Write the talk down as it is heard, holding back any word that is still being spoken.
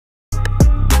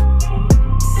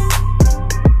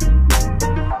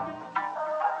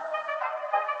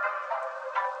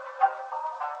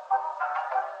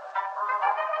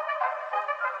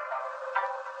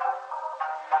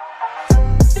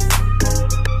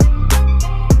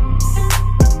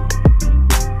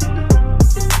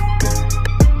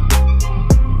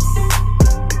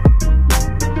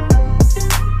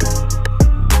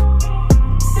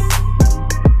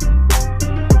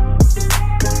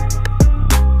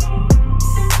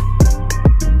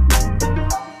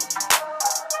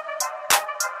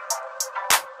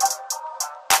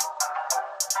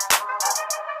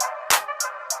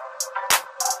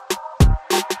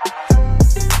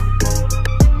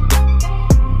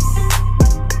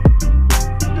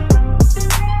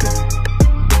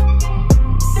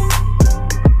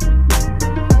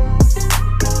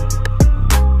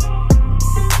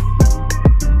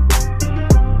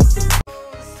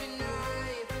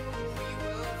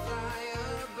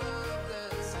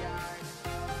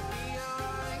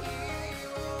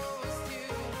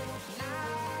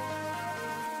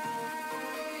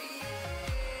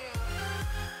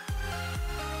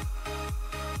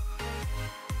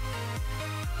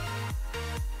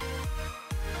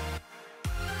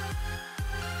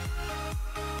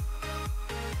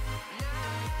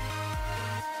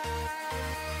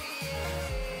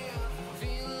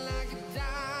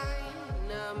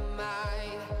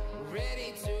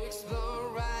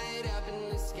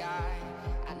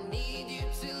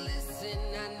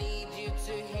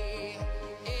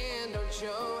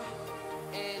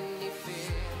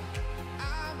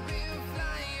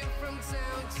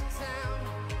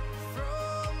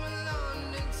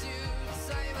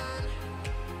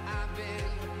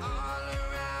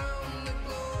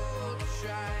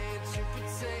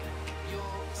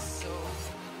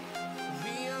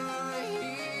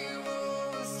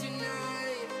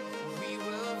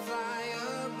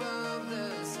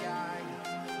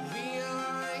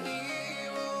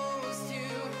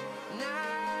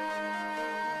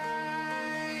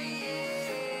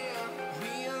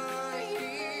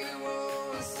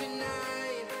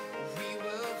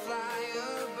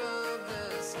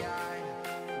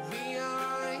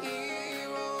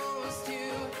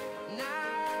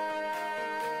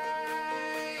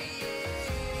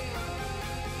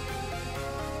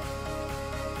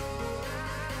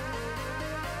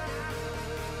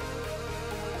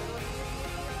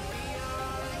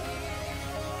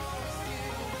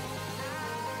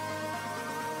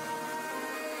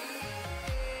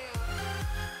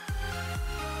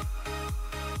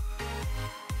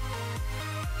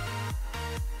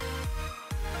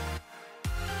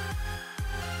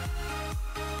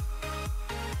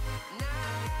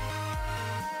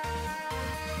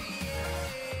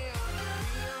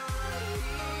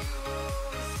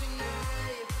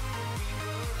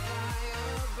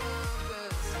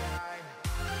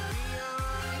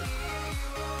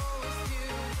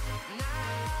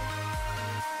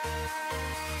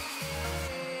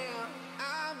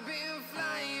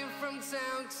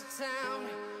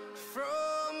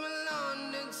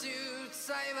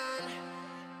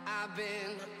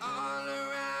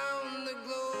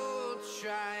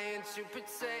to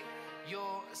protect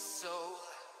your soul.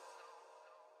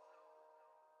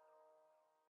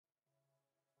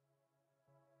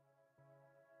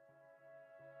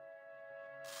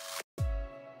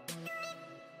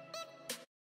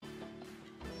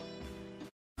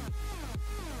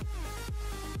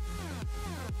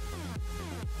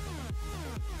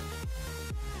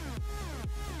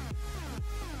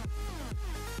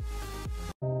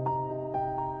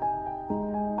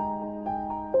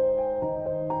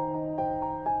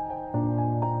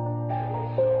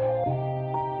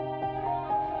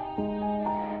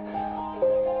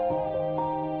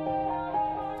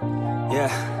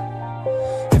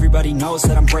 Yeah, everybody knows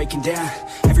that I'm breaking down.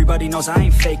 Everybody knows I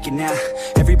ain't faking now.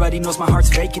 Everybody knows my heart's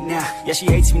vacant now. Yeah, she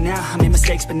hates me now, I made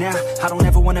mistakes but now I don't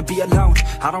ever wanna be alone.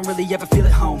 I don't really ever feel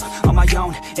at home. On my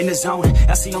own, in the zone,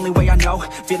 that's the only way I know.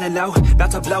 Feeling low,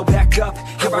 about to blow back up.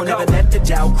 I won't ever let the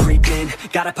doubt creep in.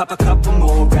 Gotta pop a couple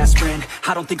more aspirin.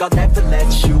 I don't think I'll ever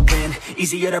let you in.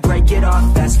 Easier to break it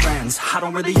off best friends. I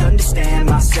don't really understand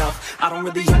myself. I don't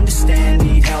really understand,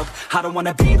 need help. I don't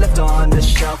wanna be left on the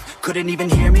shelf. Couldn't even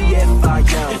hear me if I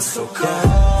yelled. It's so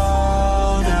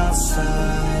cold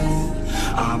outside,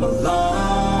 I'm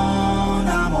alone,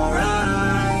 I'm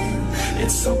alright.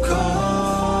 It's so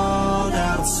cold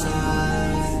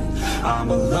outside, I'm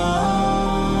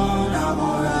alone, I'm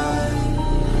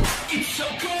alright. It's so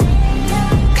cold.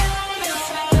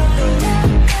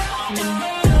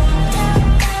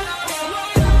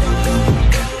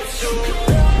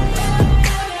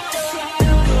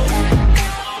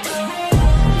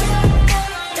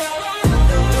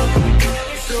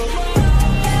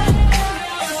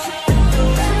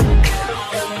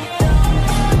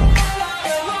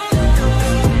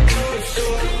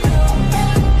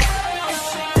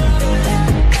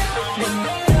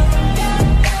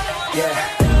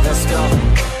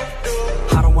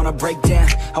 Break down,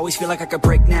 always feel like I could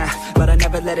break now, but I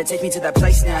never let it take me to that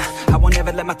place now. I won't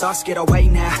ever let my thoughts get away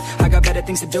now. I got better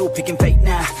things to do, picking fate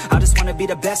now. I just wanna be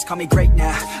the best, call me great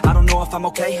now. I don't know if I'm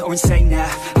okay or insane now.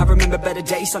 I remember better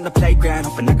days on the playground,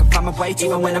 hoping I can find my way.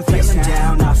 Even when I'm feeling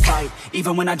down, I fight.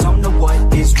 Even when I don't know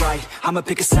what is right, I'ma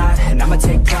pick a side and I'ma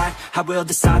take pride. I will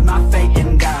decide my fate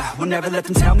and I will never let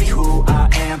them tell me who I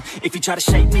am. If you try to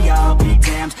shake me, I'll be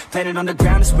damned. Planet on the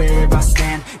ground is where I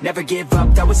stand. Never give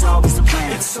up, that was always the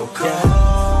plan. It's so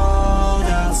cold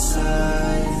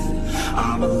outside,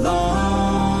 I'm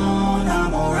alone,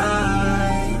 I'm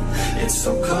alright. It's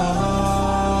so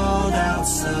cold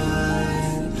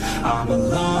outside, I'm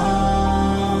alone.